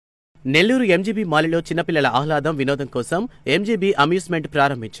Nellore MGB మాలిలో చిన్నపిల్లల ఆహ్లాదం వినోదం కోసం ఎంజీబీ అమ్యూజ్మెంట్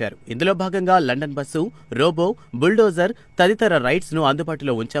ప్రారంభించారు. ఇందులో భాగంగా లండన్ బస్సు, రోబో, బుల్డోజర్ తదితర రైడ్స్ ను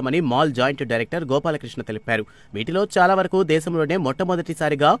అందుబాటులో ఉంచామని మాల్ జాయింట్ డైరెక్టర్ గోపాలకృష్ణ తెలిపారు. వీటిలో చాలా వరకు దేశంలోనే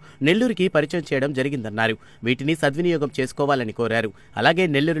మొట్టమొదటిసారిగా నెల్లూరుకి పరిచయం చేయడం జరిగిందన్నారు. వీటిని సద్వినియోగం చేసుకోవాలని కోరారు. అలాగే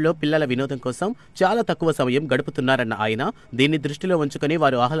నెల్లూరులో పిల్లల వినోదం కోసం చాలా తక్కువ సమయం గడుపుతున్నారన్న ఆయన దీన్ని దృష్టిలో ఉంచుకుని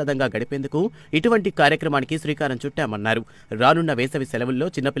వారు ఆహ్లాదంగా గడిపేందుకు ఇటువంటి కార్యక్రమానికి శ్రీకారం చుట్టామన్నారు. రానున్న వేసవి సెలవుల్లో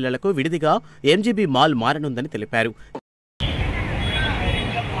చిన్నపిల్లలకు విడిదిగా ఎంజీబీ మాల్ మారనుందని తెలిపారు.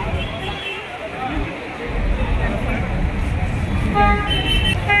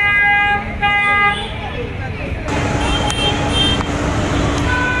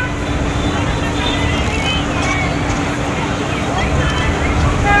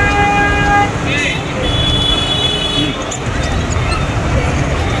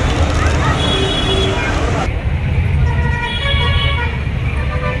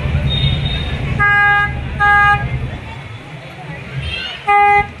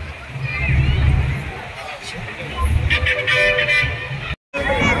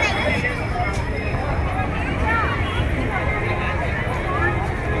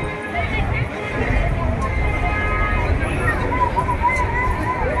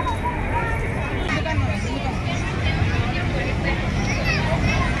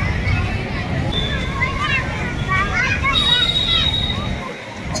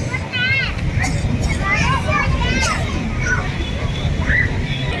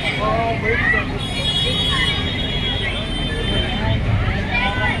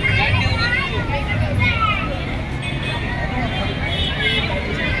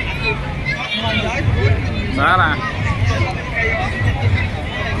 सारा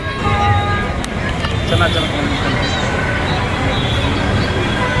चला चला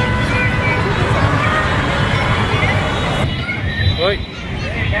ओए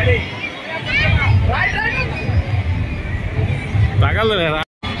तगल रे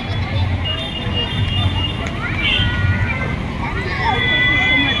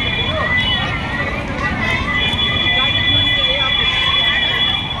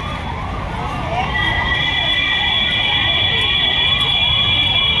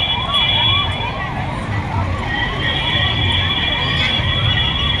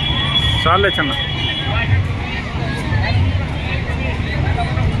चाल चन्ना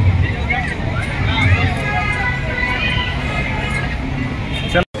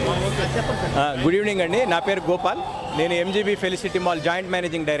గుడ్ ఈవినింగ్ అండి. నా పేరు గోపాల్. నేను MGB felicity mall joint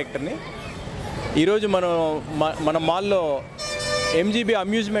managing డైరెక్టర్ని. ఈరోజు మన మాల్లో ఎంజీబీ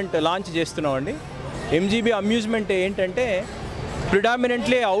అమ్యూజ్మెంట్ లాంచ్ చేస్తున్నామండి. ఎంజీబీ అమ్యూజ్మెంట్ ఏంటంటే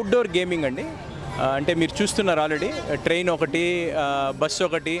ప్రిడామినెంట్లీ అవుట్డోర్ గేమింగ్ అండి. అంటే మీరు చూస్తున్నారు ఆల్రెడీ ట్రైన్ ఒకటి, బస్సు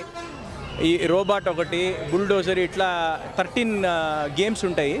ఒకటి, ఈ రోబాట్ ఒకటి, బుల్డోజర్, ఇట్లా 13 గేమ్స్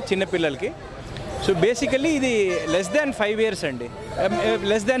ఉంటాయి చిన్నపిల్లలకి. సో బేసికల్లీ ఇది లెస్ దాన్ 5 years అండి,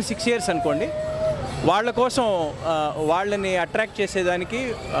 లెస్ దాన్ 6 years అనుకోండి. వాళ్ళ కోసం వాళ్ళని అట్రాక్ట్ చేసేదానికి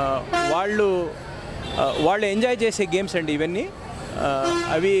వాళ్ళు ఎంజాయ్ చేసే గేమ్స్ అండి ఇవన్నీ.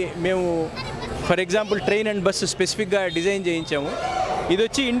 అవి మేము for example train and bus స్పెసిఫిక్గా డిజైన్ చేయించాము. ఇది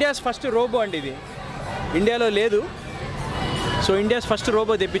వచ్చి ఇండియాస్ ఫస్ట్ రోబో అండి. ఇది ఇండియాలో లేదు. So India's first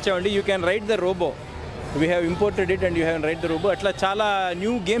robo తెప్పించామండి. You can ride the robo, we have imported it and you have ride the robo. అట్లా చాలా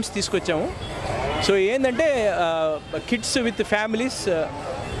న్యూ గేమ్స్ తీసుకొచ్చాము. సో ఏంటంటే కిడ్స్ విత్ ఫ్యామిలీస్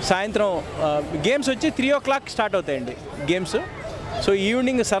సాయంత్రం గేమ్స్ వచ్చి 3 o'clock స్టార్ట్ అవుతాయండి గేమ్స్. సో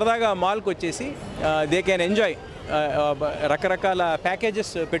ఈవినింగ్ సరదాగా మాల్కి వచ్చేసి దే క్యాన్ ఎంజాయ్. రకరకాల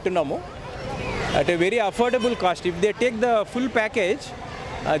packages పెట్టున్నాము at a very affordable cost. If they take the full package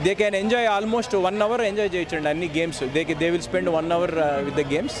they can enjoy almost 1 hour enjoy చేయొచ్చండి అన్ని games. They will spend 1 hour with the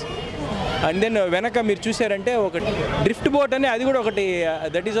games. And then వెనక మీరు చూసారంటే ఒకటి drift boat అని, అది కూడా ఒకటి,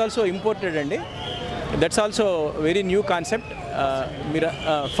 దట్ ఈజ్ ఆల్సో ఇంపోర్టెడ్ అండి. That's also very new concept. మీరు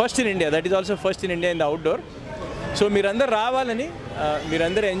first in India, that is also first in India in the outdoor. So మీరందరూ రావాలని,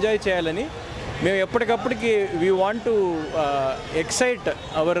 మీరందరూ ఎంజాయ్ చేయాలని మేము ఎప్పటికప్పటికి we want to excite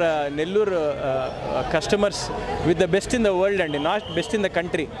hour Nellore customers with the best in the world అండి, not best in the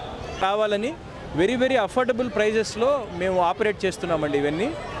country. రావాలని very very affordable ప్రైజెస్లో మేము operate చేస్తున్నామండి ఇవన్నీ.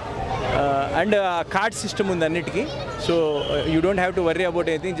 అండ్ కార్డ్ సిస్టమ్ ఉంది అన్నిటికీ. So you don't have to worry about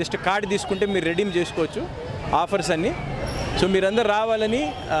anything. Just card తీసుకుంటే మీరు రెడీమ్ చేసుకోవచ్చు ఆఫర్స్ అన్నీ. సో మీరందరూ రావాలని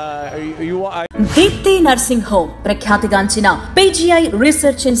Deepti nursing home ప్రఖ్యాతిగాంచిన PGI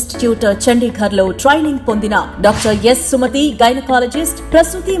research institute Chandigarh లో ట్రైనింగ్ పొందిన డాక్టర్ ఎస్ సుమతి గైనకాలజిస్ట్,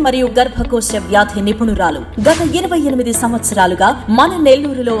 ప్రసూతి మరియు గర్భకోశ వ్యాధి నిపుణురాలు. గత 28 సంవత్సరాలుగా మన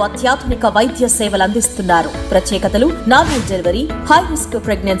నెల్లూరులో అత్యాధునిక వైద్య సేవలు అందిస్తున్నారు. ప్రత్యేకతలు: normal delivery, high risk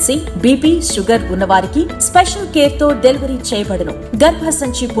pregnancy, BP, sugar ఉన్నవారికి స్పెషల్ కేర్ తో డెలివరీ చేయబడును.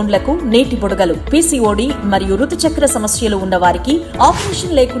 గర్భసంచి పుండ్లకు, నీటి బుడగలు, పీసీఓడి మరియు ఋతుచక్ర సమస్యలు ఉన్నవారికి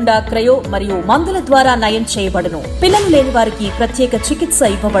ఆపరేషన్ లేకుండా క్రయో మరియు మందుల ద్వారా నయం చేయబడును. పిల్లలు లేని వారికి ప్రత్యేక చికిత్స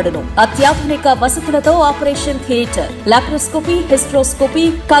ఇవ్వబడును. అత్యాధునిక వసతులతో operation theatre, laparoscopy, hysteroscopy,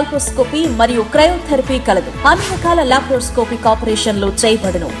 colposcopy మరియు క్రయోథెరపీ కలదు. అన్ని రకాల లాప్రోస్కోపిక్ ఆపరేషన్లు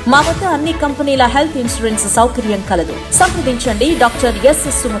చేయబడును. మా వద్ద అన్ని కంపెనీల హెల్త్ ఇన్సూరెన్స్ సౌకర్యం కలదు. సంప్రదించండి డాక్టర్ ఎస్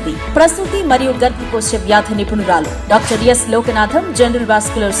సుమతి, ప్రసూతి మరియు గర్భకోశ వ్యాధి నిపుణురాలు. Doctor yes Lokanatham, general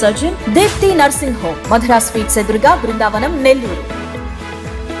vascular surgeon, Deepti nursing home, Madhura sweets ఎదురుగా, బృందావనం, నెల్లూరు.